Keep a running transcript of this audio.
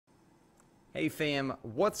Hey fam,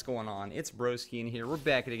 what's going on? It's Broski in here. We're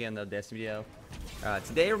back at again another Destiny video.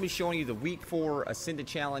 Today we're going to be showing you the week 4 Ascendant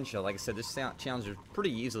challenge. Like I said, this challenge is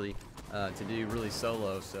pretty easily to do really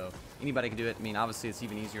solo, so anybody can do it. I mean, obviously it's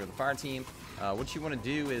even easier with the fire team. What you want to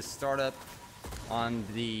do is start up on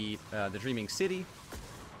the Dreaming City,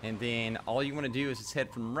 and then all you want to do is just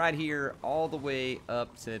head from right here all the way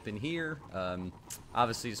up to up in here.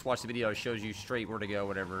 Obviously, just watch the video. It shows you straight where to go,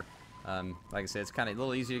 whatever. Like I said, it's kind of a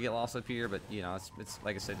little easier to get lost up here, but you know, it's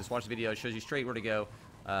like I said, just watch the video. It shows you straight where to go.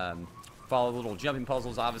 Follow the little jumping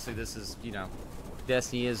puzzles. Obviously, this is, you know,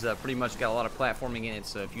 Destiny is pretty much got a lot of platforming in it.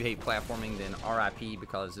 So if you hate platforming, then RIP,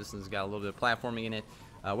 because this one's got a little bit of platforming in it.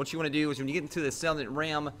 What you want to do is when you get into the Ascendant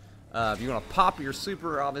realm, you want to pop your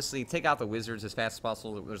super. Obviously, take out the wizards as fast as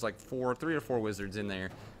possible. There's like 3 or 4 wizards in there.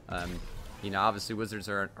 You know, obviously wizards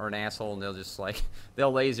are an asshole, and they'll just like,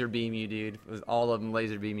 they'll laser beam you, dude. All of them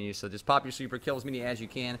laser beam you. So just pop your super, kill as many as you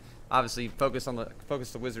can. Obviously, focus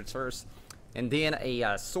the wizards first, and then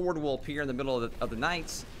a sword will appear in the middle of the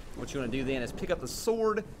knights. What you want to do then is pick up the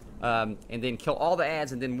sword, and then kill all the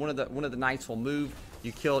adds, and then one of the knights will move.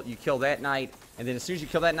 You kill that knight, and then as soon as you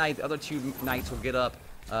kill that knight, the other 2 knights will get up.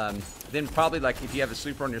 Then probably, like, if you have a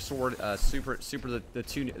super on your sword, super the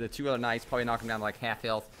two other knights, probably knock them down to like half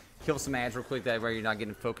health. Kill some ads real quick, that way you're not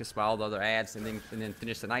getting focused by all the other ads, and then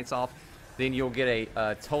finish the knights off. Then you'll get a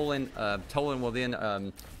Tolan. Tolan will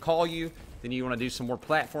then call you. Then you want to do some more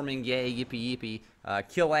platforming. Yay, yippee yippee.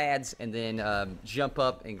 Kill ads, and then jump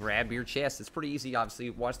up and grab your chest. It's pretty easy.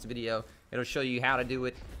 Obviously, watch the video. It'll show you how to do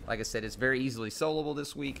it. Like I said, it's very easily soloable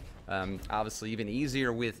this week. Obviously, even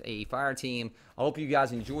easier with a fire team. I hope you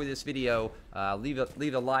guys enjoy this video. Leave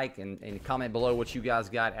a like and comment below what you guys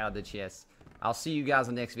got out of the chest. I'll see you guys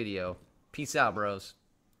in the next video. Peace out, bros.